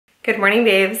Good morning,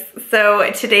 babes.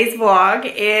 So today's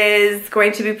vlog is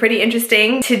going to be pretty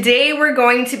interesting. Today we're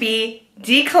going to be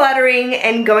decluttering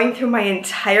and going through my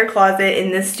entire closet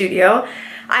in this studio.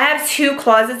 I have two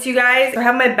closets, you guys. I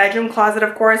have my bedroom closet,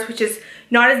 of course, which is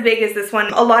not as big as this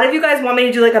one. A lot of you guys want me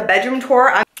to do like a bedroom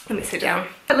tour. Let me sit down.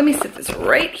 Let me sit this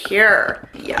right here.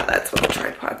 Yeah, that's what the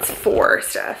tripod's for,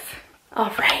 Steph.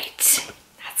 All right,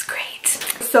 that's great.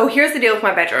 So here's the deal with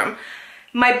my bedroom.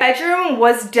 My bedroom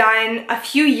was done a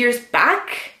few years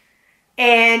back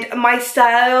and my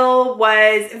style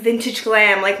was vintage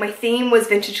glam. Like my theme was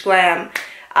vintage glam.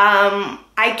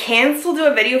 I can still do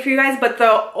a video for you guys, but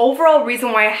the overall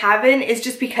reason why I haven't is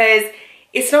just because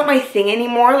it's not my thing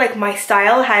anymore. Like my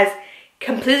style has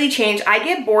completely changed. I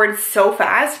get bored so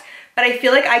fast, but I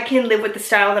feel like I can live with the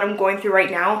style that I'm going through right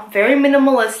now. Very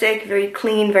minimalistic, very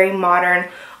clean, very modern.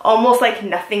 Almost like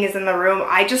nothing is in the room.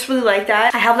 I just really like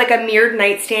that. I have like a mirrored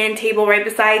nightstand table right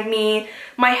beside me.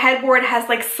 My headboard has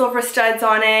like silver studs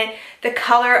on it. The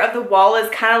color of the wall is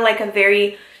kind of like a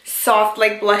very soft,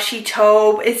 like blushy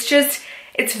taupe.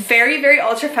 It's very, very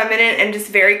ultra feminine and just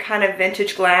very kind of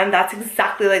vintage glam. That's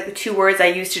exactly like the two words I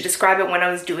used to describe it when I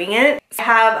was doing it. I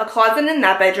have a closet in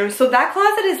that bedroom. So that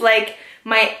closet is like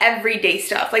my everyday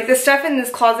stuff. Like the stuff in this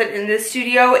closet in this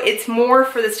studio, it's more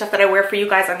for the stuff that I wear for you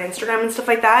guys on Instagram and stuff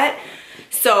like that.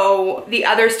 So the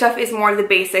other stuff is more of the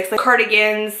basics, like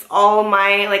cardigans, all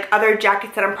my like other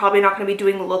jackets that I'm probably not going to be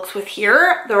doing looks with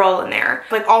here, they're all in there.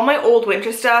 Like all my old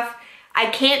winter stuff,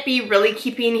 I can't be really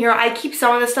keeping here. I keep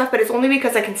some of the stuff, but it's only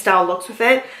because I can style looks with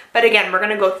it. But again, we're going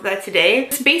to go through that today.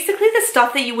 It's basically the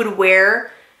stuff that you would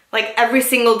wear like every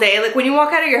single day. Like when you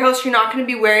walk out of your house, you're not going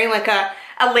to be wearing like a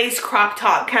lace crop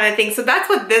top kind of thing. So that's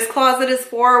what this closet is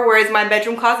for, whereas my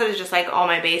bedroom closet is just like all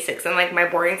my basics and like my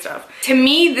boring stuff. To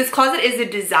me, this closet is a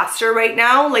disaster right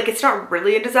now. Like it's not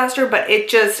really a disaster, but it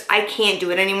just, I can't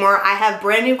do it anymore. I have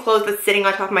brand new clothes that's sitting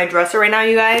on top of my dresser right now,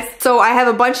 you guys. So I have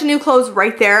a bunch of new clothes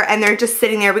right there and they're just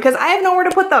sitting there because I have nowhere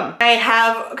to put them. I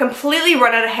have completely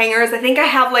run out of hangers. I think I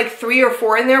have like 3 or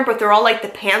 4 in there, but they're all like the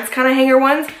pants kind of hanger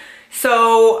ones.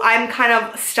 So I'm kind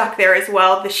of stuck there as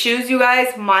well. The shoes, you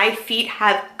guys, my feet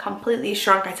have completely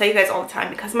shrunk. I tell you guys all the time,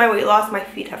 because of my weight loss, my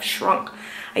feet have shrunk.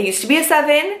 I used to be a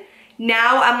 7.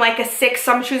 Now I'm like a 6.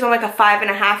 Some shoes I'm like a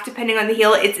 5.5 depending on the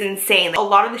heel. It's insane. A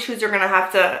lot of the shoes are gonna have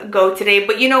to go today.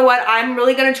 But you know what? I'm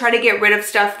really gonna try to get rid of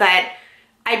stuff that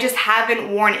I just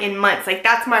haven't worn in months. Like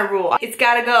that's my rule. It's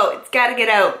gotta go. It's gotta get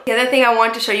out. The other thing I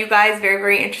want to show you guys, very,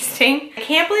 very interesting. I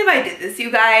can't believe I did this, you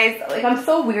guys. Like I'm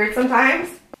so weird sometimes.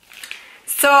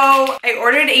 So I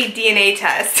ordered a DNA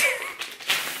test.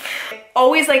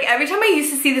 Always, like every time I used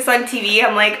to see this on TV,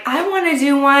 I'm like, I want to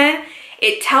do one.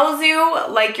 It tells you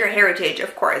like your heritage,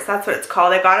 of course. That's what it's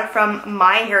called. I got it from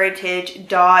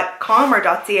myheritage.com or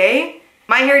 .ca.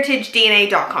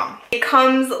 myheritagedna.com. It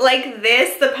comes like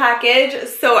this, the package.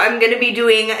 So I'm going to be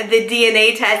doing the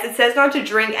DNA test. It says not to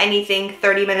drink anything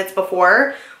 30 minutes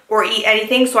before or eat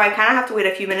anything, so I kind of have to wait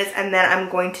a few minutes and then I'm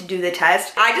going to do the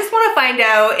test. I just want to find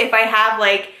out if I have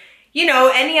like, you know,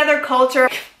 any other culture.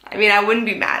 I mean, I wouldn't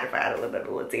be mad if I had a little bit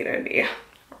of Latina in me.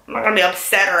 I'm not gonna be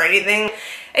upset or anything.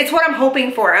 It's what I'm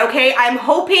hoping for, okay? I'm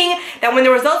hoping that when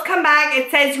the results come back, it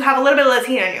says you have a little bit of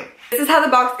Latina in you. This is how the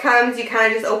box comes. You kind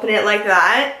of just open it like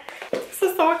that. This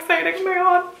is so exciting, oh my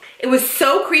God. It was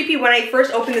so creepy when I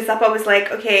first opened this up. I was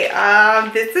like, okay,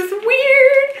 this is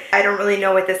weird. I don't really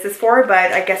know what this is for,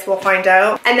 but I guess we'll find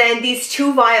out. And then these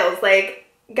 2 vials, like,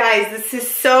 guys, this is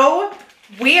so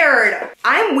weird.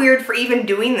 I'm weird for even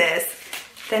doing this.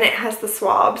 Then it has the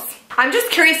swabs. I'm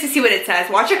just curious to see what it says.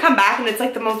 Watch it come back and it's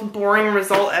like the most boring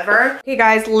result ever. Okay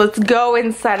guys, let's go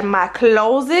inside my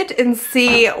closet and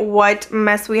see what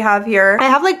mess we have here. I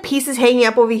have like pieces hanging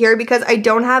up over here because I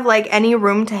don't have like any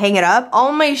room to hang it up.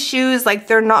 All my shoes, like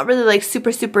they're not really like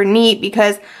super neat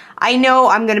because I know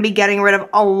I'm gonna be getting rid of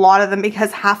a lot of them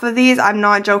because half of these, I'm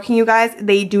not joking you guys,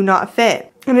 they do not fit.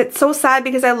 And it's so sad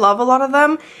because I love a lot of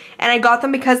them and I got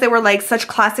them because they were like such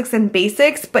classics and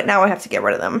basics, but now I have to get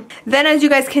rid of them. Then as you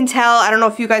guys can tell, I don't know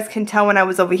if you guys can tell when I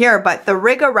was over here, but the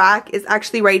Riga rack is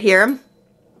actually right here.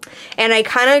 And I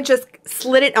kind of just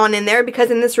slid it on in there because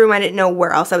in this room I didn't know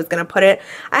where else I was going to put it.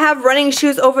 I have running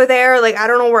shoes over there, like I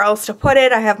don't know where else to put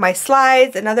it. I have my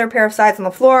slides, another pair of slides on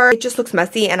the floor. It just looks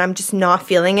messy and I'm just not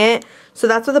feeling it. So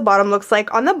that's what the bottom looks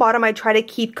like. On the bottom I try to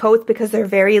keep coats because they're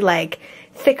very like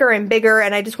thicker and bigger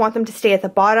and I just want them to stay at the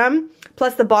bottom.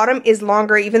 Plus the bottom is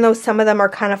longer, even though some of them are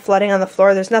kind of flooding on the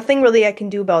floor. There's nothing really I can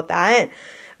do about that.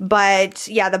 But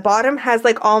yeah, the bottom has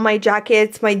like all my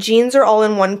jackets. My jeans are all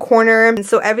in one corner. And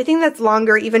so everything that's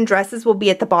longer, even dresses, will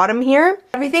be at the bottom here.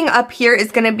 Everything up here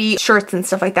is going to be shirts and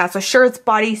stuff like that. So shirts,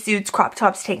 bodysuits, crop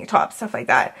tops, tank tops, stuff like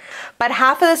that. But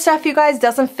half of the stuff, you guys,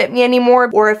 doesn't fit me anymore.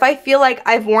 Or if I feel like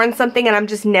I've worn something and I'm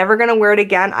just never going to wear it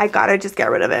again, I gotta just get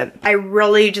rid of it. I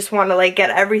really just want to like get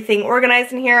everything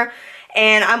organized in here.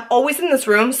 And I'm always in this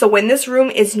room, so when this room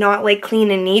is not like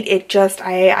clean and neat, it just,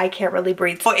 I can't really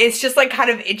breathe. So it's just like kind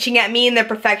of itching at me, and the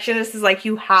perfectionist is like,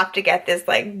 you have to get this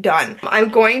like done. I'm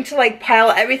going to like pile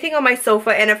everything on my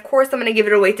sofa, and of course I'm gonna give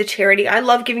it away to charity. I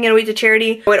love giving it away to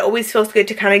charity. It always feels good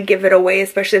to kind of give it away,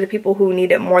 especially to people who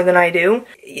need it more than I do.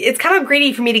 It's kind of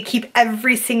greedy for me to keep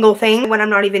every single thing when I'm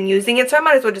not even using it, so I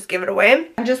might as well just give it away.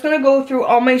 I'm just gonna go through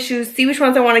all my shoes, see which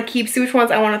ones I want to keep, see which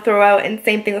ones I want to throw out, and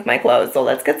same thing with my clothes. So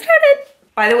let's get started.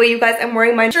 By the way, you guys, I'm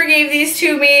wearing mine. Sure gave these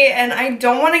to me, and I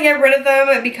don't want to get rid of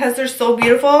them because they're so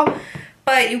beautiful.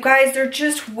 But you guys, they're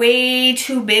just way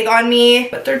too big on me,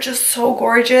 but they're just so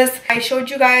gorgeous. I showed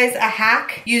you guys a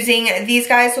hack using these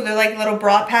guys, so they're like little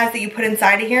bra pads that you put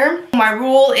inside of here. My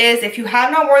rule is if you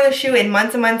have not worn the shoe in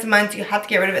months and months and months, you have to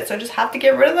get rid of it. So I just have to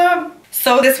get rid of them.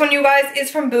 So this one, you guys,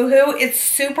 is from Boohoo. It's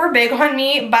super big on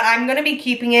me, but I'm gonna be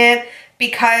keeping it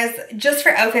because just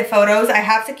for outfit photos, I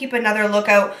have to keep another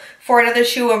lookout for another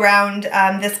shoe around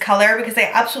this color because I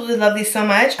absolutely love these so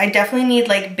much. I definitely need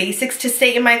like basics to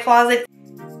stay in my closet.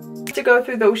 To go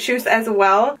through those shoes as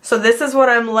well. So this is what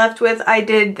I'm left with. I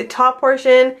did the top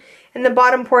portion and the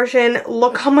bottom portion.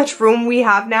 Look how much room we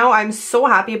have now. I'm so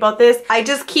happy about this. I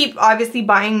just keep obviously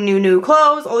buying new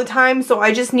clothes all the time, so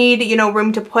I just need, you know,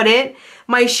 room to put it.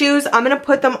 My shoes, I'm gonna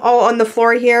put them all on the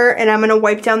floor here, and I'm gonna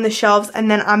wipe down the shelves,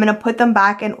 and then I'm gonna put them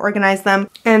back and organize them.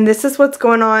 And this is what's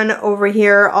going on over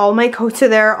here. All my coats are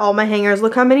there, all my hangers.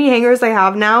 Look how many hangers I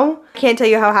have now. I can't tell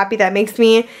you how happy that makes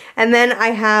me. And then I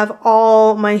have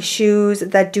all my shoes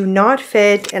that do not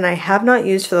fit and I have not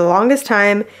used for the longest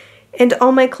time. And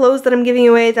all my clothes that I'm giving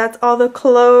away, that's all the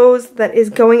clothes that is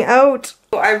going out.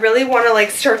 So I really want to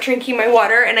like start drinking my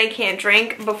water, and I can't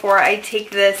drink before I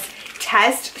take this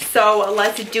test, so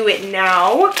let's do it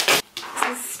now.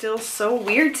 This is still so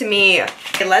weird to me.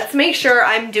 Okay, let's make sure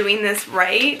I'm doing this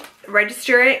right.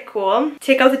 Register it, cool.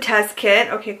 Take out the test kit,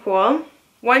 okay, cool.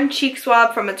 One cheek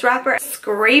swab from its wrapper.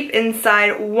 Scrape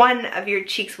inside one of your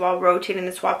cheeks while rotating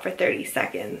the swab for 30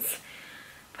 seconds.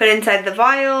 Put it inside the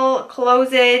vial,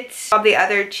 close it, swab the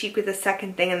other cheek with the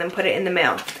second thing, and then put it in the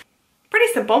mouth.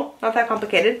 Pretty simple, not that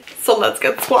complicated. So let's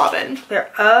get swabbing.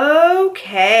 There,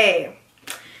 okay.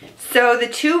 So the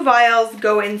 2 vials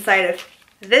go inside of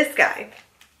this guy.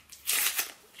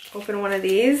 Open one of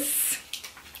these.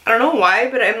 I don't know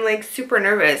why, but I'm like super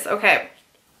nervous. Okay.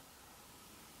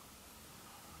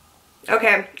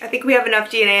 Okay, I think we have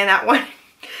enough DNA in that one.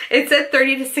 It said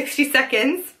 30 to 60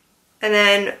 seconds. And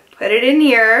then put it in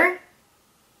here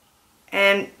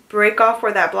and break off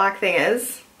where that black thing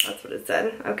is. That's what it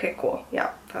said. Okay, cool.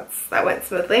 Yeah, that went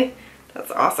smoothly. That's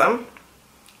awesome.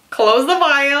 Close the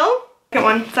vial. Second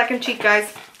one, second cheek,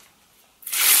 guys.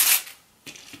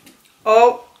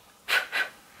 Oh.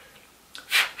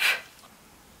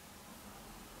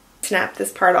 Snap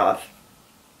this part off.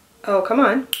 Oh, come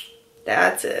on.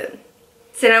 That's it.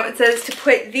 So now it says to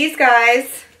put these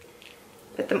guys,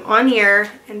 put them on here,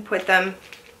 and put them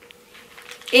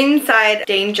inside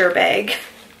danger bag.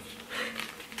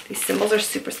 These symbols are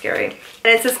super scary. And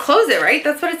it says close it, right?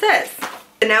 That's what it says.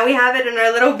 So now we have it in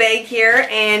our little bag here,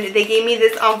 and they gave me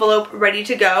this envelope ready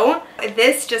to go.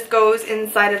 This just goes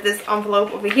inside of this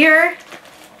envelope over here,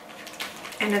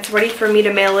 and it's ready for me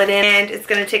to mail it in, and it's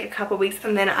gonna take a couple weeks,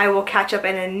 and then I will catch up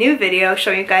in a new video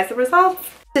showing you guys the results.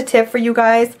 A tip for you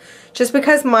guys, just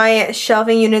because my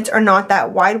shelving units are not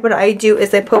that wide, what I do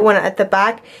is I put one at the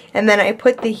back, and then I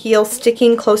put the heel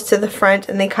sticking close to the front,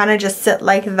 and they kind of just sit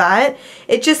like that.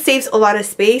 It just saves a lot of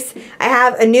space. I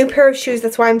have a new pair of shoes,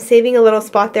 that's why I'm saving a little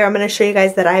spot there. I'm going to show you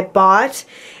guys that I bought,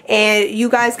 and you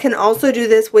guys can also do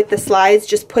this with the slides.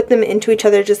 Just put them into each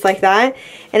other just like that,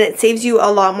 and it saves you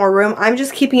a lot more room. I'm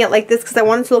just keeping it like this because I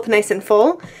want it to look nice and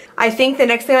full. I think the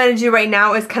next thing I'm going to do right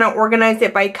now is kind of organize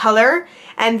it by color,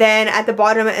 and then at the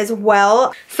bottom as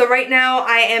well. So right now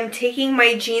I am taking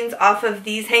my jeans off of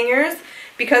these hangers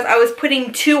because I was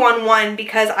putting 2 on one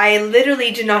because I literally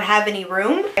did not have any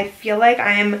room. I feel like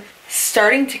I am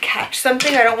starting to catch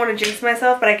something. I don't want to jinx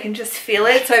myself, but I can just feel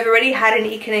it. So I've already had an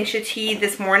echinacea tea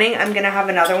this morning. I'm gonna have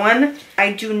another one.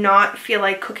 I do not feel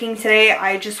like cooking today.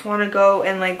 I just want to go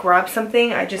and like grab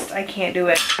something. I can't do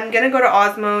it. I'm gonna go to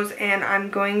Osmo's, and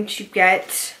I'm going to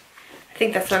get, I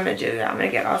think that's what I'm gonna do. Yeah, I'm gonna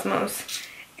get Osmo's.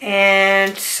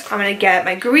 And I'm gonna get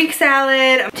my Greek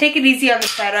salad. Take it easy on the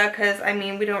feta because I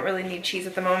mean we don't really need cheese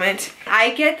at the moment.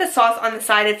 I get the sauce on the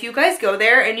side. If you guys go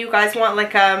there and you guys want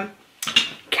like a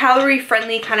calorie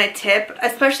friendly kind of tip,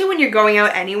 especially when you're going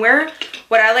out anywhere,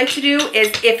 what I like to do is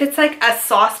if it's like a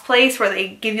sauce place where they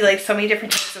give you like so many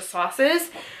different types of sauces,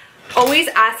 always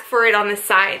ask for it on the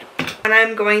side. When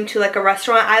I'm going to like a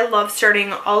restaurant, I love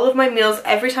starting all of my meals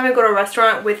every time I go to a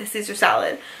restaurant with a Caesar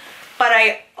salad. But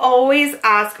I always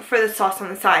ask for the sauce on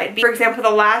the side. For example,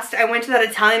 I went to that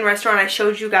Italian restaurant I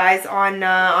showed you guys on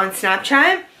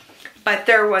Snapchat, but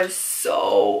there was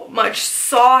so much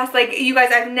sauce. Like, you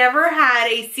guys, I've never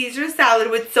had a Caesar salad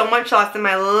with so much sauce in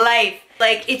my life.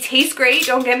 Like, it tastes great,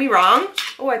 don't get me wrong.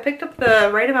 Oh, I picked up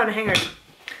the right amount of hangers.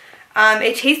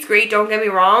 It tastes great, don't get me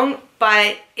wrong,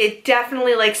 but it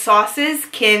definitely, like, sauces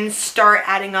can start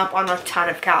adding up on a ton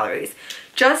of calories.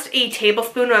 Just a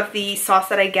tablespoon of the sauce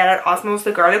that I get at Osmo's,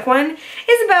 the garlic one,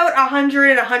 is about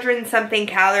 100 and something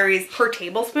calories per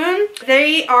tablespoon.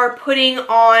 They are putting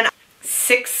on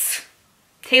 6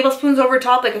 tablespoons over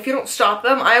top. Like, if you don't stop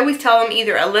them, I always tell them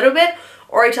either a little bit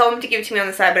or I tell them to give it to me on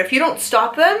the side. But if you don't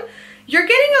stop them, you're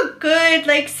getting a good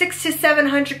like 600 to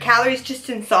 700 calories just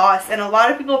in sauce, and a lot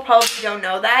of people probably don't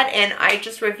know that, and I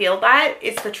just revealed that.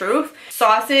 It's the truth.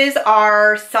 Sauces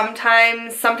are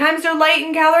sometimes they're light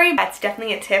in calorie. That's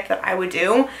definitely a tip that I would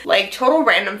do. Like, total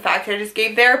random fact I just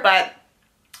gave there, but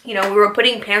you know, we were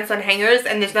putting pants on hangers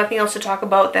and there's nothing else to talk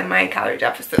about than my calorie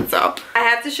deficit. So I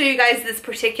have to show you guys this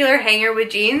particular hanger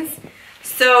with jeans.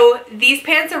 So these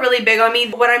pants are really big on me.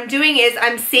 What I'm doing is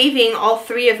I'm saving all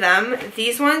 3 of them.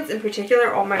 These ones in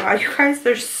particular, oh my god, you guys,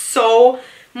 there's so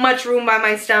much room by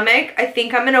my stomach. I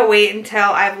think I'm gonna wait until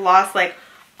I've lost like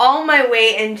all my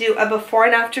weight and do a before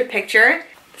and after picture.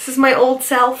 This is my old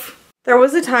self. There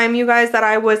was a time, you guys, that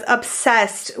I was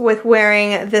obsessed with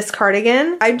wearing this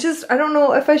cardigan. I don't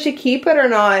know if I should keep it or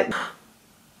not. I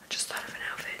just thought of an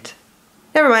outfit.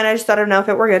 Never mind, I just thought of an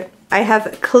outfit. We're good. I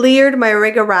have cleared my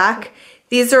rig-a-rack.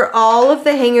 These are all of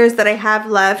the hangers that I have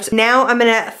left. Now I'm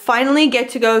gonna finally get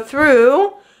to go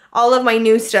through all of my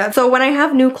new stuff. So when I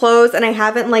have new clothes and I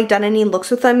haven't like done any looks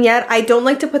with them yet, I don't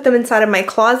like to put them inside of my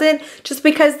closet just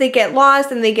because they get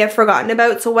lost and they get forgotten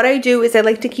about. So what I do is I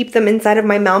like to keep them inside of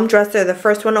my mom dresser, the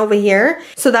first one over here.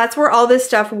 So that's where all this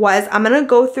stuff was. I'm gonna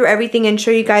go through everything and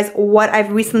show you guys what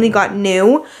I've recently got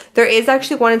new. There is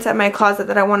actually one inside my closet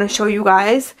that I want to show you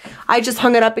guys. I just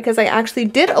hung it up because I actually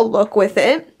did a look with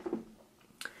it.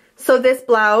 So this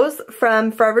blouse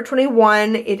from Forever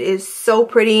 21, it is so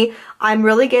pretty. I'm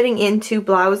really getting into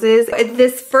blouses.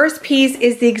 This first piece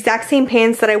is the exact same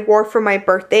pants that I wore for my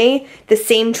birthday. The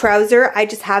same trouser, I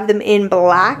just have them in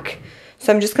black.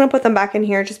 So I'm just gonna put them back in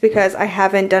here just because I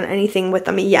haven't done anything with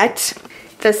them yet.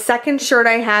 The second shirt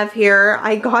I have here,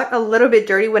 I got a little bit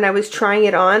dirty when I was trying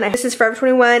it on. This is Forever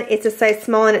 21. It's a size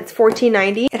small and it's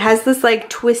 $14.90. It has this like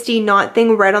twisty knot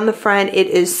thing right on the front. It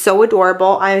is so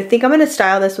adorable. I think I'm gonna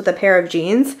style this with a pair of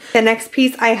jeans. The next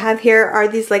piece I have here are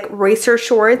these like racer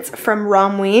shorts from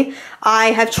ROMWE.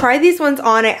 I have tried these ones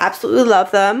on. I absolutely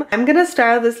love them. I'm gonna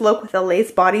style this look with a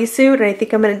lace bodysuit, and I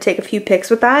think I'm gonna take a few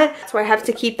pics with that. So I have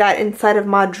to keep that inside of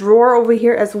my drawer over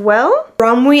here as well.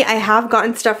 ROMWE, I have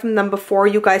gotten stuff from them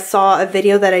before. You guys saw a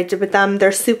video that I did with them.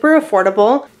 They're super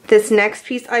affordable. This next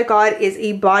piece I got is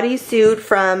a bodysuit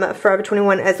from Forever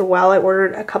 21 as well. I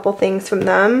ordered a couple things from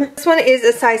them. This one is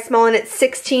a size small and it's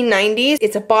 $16.90.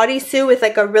 It's a bodysuit with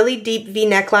like a really deep V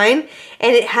neckline,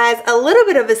 and it has a little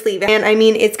bit of a sleeve. And I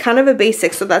mean, it's kind of a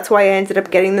basic, so that's why I ended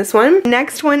up getting this one.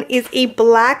 Next one is a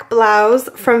black blouse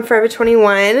from Forever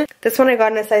 21. This one I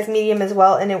got in a size medium as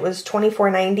well, and it was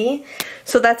 $24.90.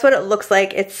 So that's what it looks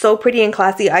like. It's so pretty and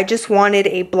classy. I just wanted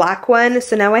a black one,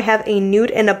 so now I have a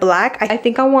nude and a black. I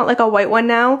think I want like a white one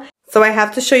now. So I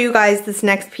have to show you guys this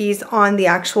next piece on the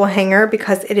actual hanger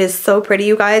because it is so pretty,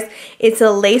 you guys. It's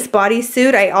a lace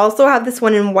bodysuit. I also have this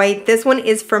one in white. This one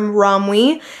is from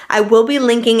ROMWE. I will be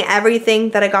linking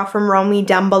everything that I got from ROMWE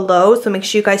down below, so make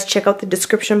sure you guys check out the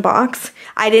description box.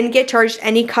 I didn't get charged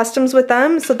any customs with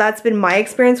them, so that's been my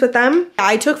experience with them.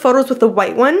 I took photos with the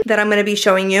white one that I'm going to be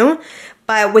showing you.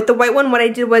 But with the white one, what I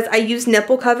did was I used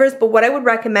nipple covers, but what I would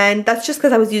recommend, that's just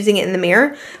because I was using it in the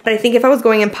mirror, but I think if I was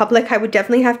going in public, I would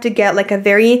definitely have to get like a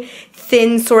very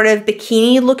thin sort of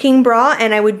bikini looking bra,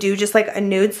 and I would do just like a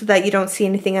nude so that you don't see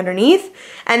anything underneath.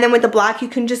 And then with the black, you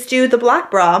can just do the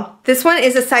black bra. This one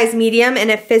is a size medium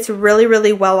and it fits really,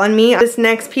 really well on me. This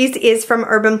next piece is from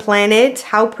Urban Planet.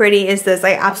 How pretty is this?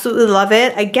 I absolutely love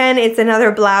it. Again, it's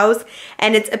another blouse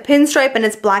and it's a pinstripe and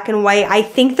it's black and white. I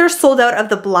think they're sold out of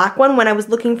the black one when I was was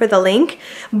looking for the link,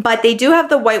 but they do have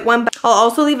the white one. But I'll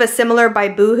also leave a similar by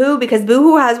Boohoo, because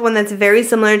Boohoo has one that's very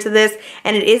similar to this,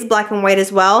 and it is black and white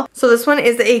as well. So this one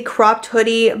is a cropped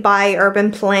hoodie by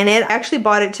Urban Planet. I actually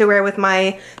bought it to wear with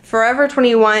my Forever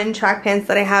 21 track pants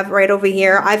that I have right over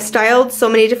here. I've styled so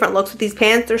many different looks with these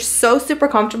pants. They're so super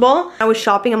comfortable. I was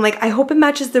shopping, I'm like, I hope it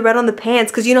matches the red on the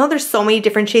pants, because you know how there's so many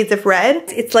different shades of red.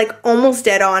 It's like almost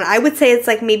dead on. I would say it's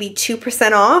like maybe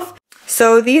 2% off.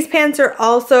 So these pants are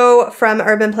also from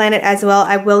Urban Planet as well.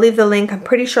 I will leave the link. I'm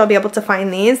pretty sure I'll be able to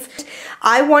find these.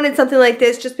 I wanted something like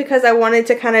this just because I wanted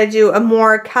to kind of do a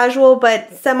more casual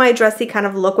but semi-dressy kind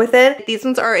of look with it. These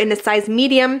ones are in a size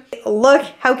medium. Look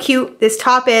how cute this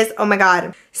top is. Oh my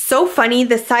god. So funny.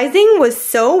 The sizing was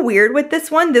so weird with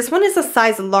this one. This one is a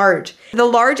size large. The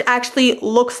large actually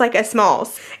looks like a small.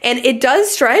 And it does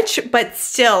stretch, but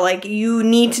still, like, you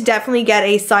need to definitely get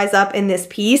a size up in this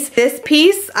piece. This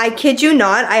piece, I kid you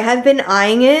not, I have been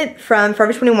eyeing it from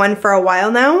Forever 21 for a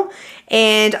while now.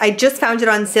 And I just found it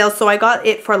on sale, so I got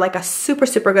it for like a super,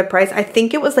 super good price. I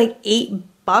think it was like $8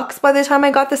 by the time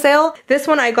I got the sale. This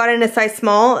one I got in a size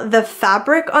small. The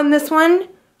fabric on this one,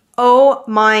 oh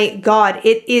my god,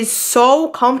 it is so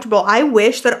comfortable. I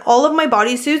wish that all of my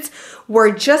bodysuits were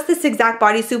just this exact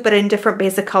bodysuit but in different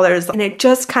basic colors, and it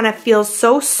just kind of feels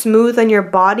so smooth on your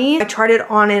body. I tried it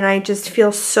on and I just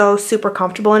feel so super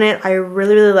comfortable in it. I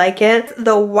really, really like it.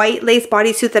 The white lace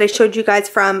bodysuit that I showed you guys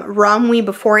from ROMWE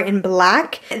before in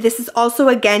black. This is also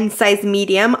again size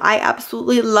medium. I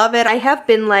absolutely love it. I have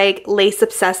been like lace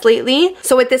obsessed lately.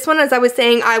 So with this one, as I was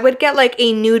saying, I would get like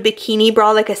a nude bikini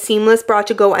bra, like a seamless bra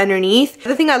to go underneath.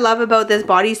 The thing I love about this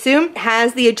bodysuit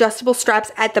has the adjustable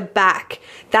straps at the back.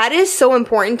 That is so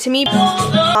important to me.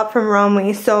 Top from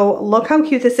ROMWE. So look how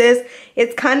cute this is.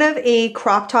 It's kind of a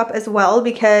crop top as well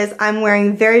because I'm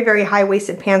wearing very, very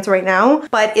high-waisted pants right now,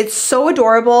 but it's so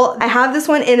adorable. I have this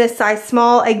one in a size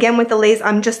small. Again, with the lace,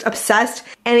 I'm just obsessed.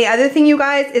 And the other thing, you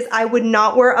guys, is I would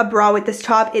not wear a bra with this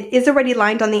top. It is already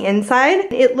lined on the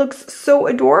inside. It looks so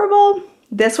adorable.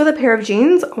 This with a pair of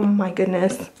jeans, oh my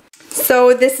goodness.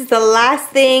 So this is the last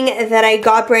thing that I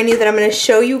got brand new that I'm going to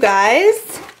show you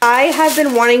guys. I have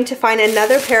been wanting to find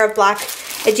another pair of black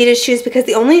Adidas shoes because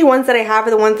the only ones that I have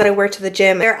are the ones that I wear to the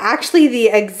gym. They're actually the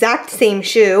exact same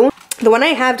shoe. The one I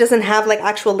have doesn't have like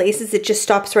actual laces, it just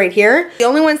stops right here. The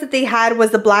only ones that they had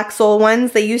was the black sole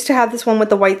ones. They used to have this one with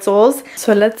the white soles.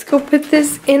 So let's go put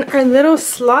this in our little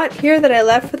slot here that I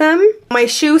left for them. My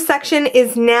shoe section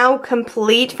is now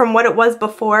complete from what it was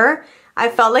before. I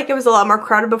felt like it was a lot more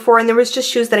crowded before and there was just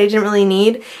shoes that I didn't really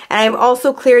need. And I've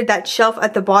also cleared that shelf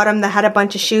at the bottom that had a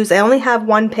bunch of shoes. I only have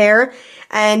one pair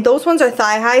and those ones are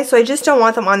thigh high, so I just don't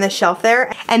want them on the shelf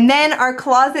there. And then our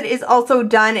closet is also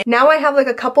done. Now I have like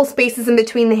a couple spaces in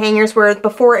between the hangers where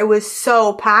before it was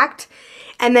so packed.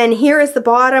 And then here is the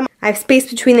bottom. I have space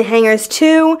between the hangers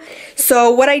too.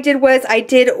 So what I did was I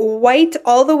did white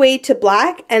all the way to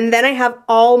black, and then I have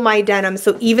all my denim.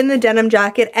 So even the denim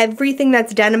jacket, everything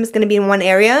that's denim is going to be in one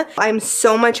area. I'm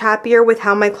so much happier with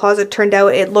how my closet turned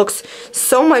out. It looks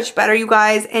so much better, you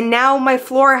guys. And now my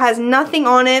floor has nothing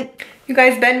on it. You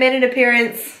guys, Ben made an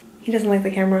appearance. He doesn't like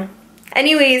the camera.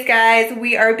 Anyways, guys,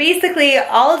 we are basically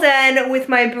all done with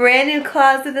my brand new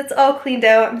closet that's all cleaned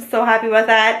out. I'm so happy about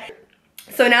that.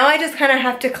 So now I just kind of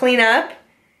have to clean up.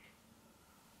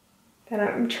 And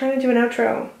I'm trying to do an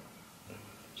outro.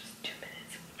 Just 2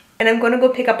 minutes. And I'm going to go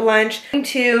pick up lunch.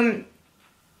 Please,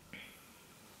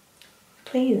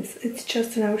 it's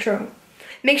just an outro.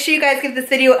 Make sure you guys give this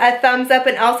video a thumbs up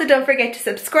and also don't forget to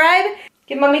subscribe.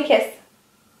 Give mommy a kiss.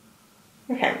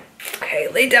 Okay. Okay,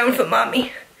 lay down for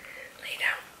mommy. Lay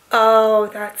down. Oh,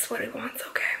 that's what it wants.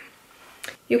 Okay.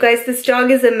 You guys, this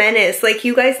dog is a menace. Like,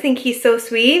 you guys think he's so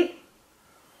sweet?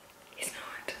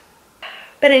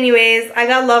 But anyways, I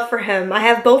got love for him. I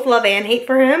have both love and hate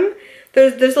for him.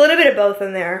 There's a little bit of both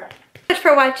in there. Thanks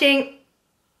for watching.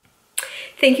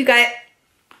 Thank you guys.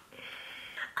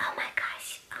 Oh my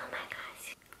gosh. Oh my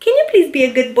gosh. Can you please be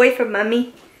a good boy for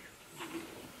mommy?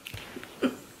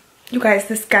 You guys,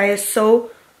 this guy is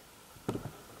so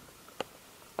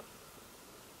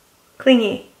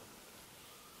clingy.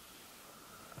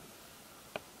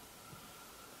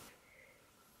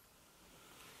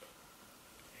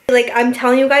 Like, I'm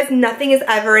telling you guys, nothing is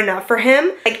ever enough for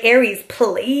him. Like, Aries,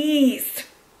 please.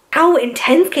 How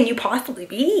intense can you possibly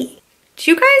be?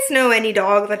 Do you guys know any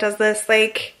dog that does this?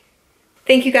 Like,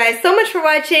 thank you guys so much for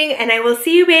watching, and I will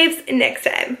see you babes next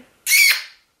time.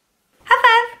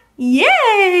 High five.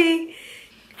 Yay!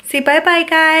 Say bye-bye,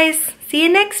 guys. See you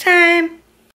next time.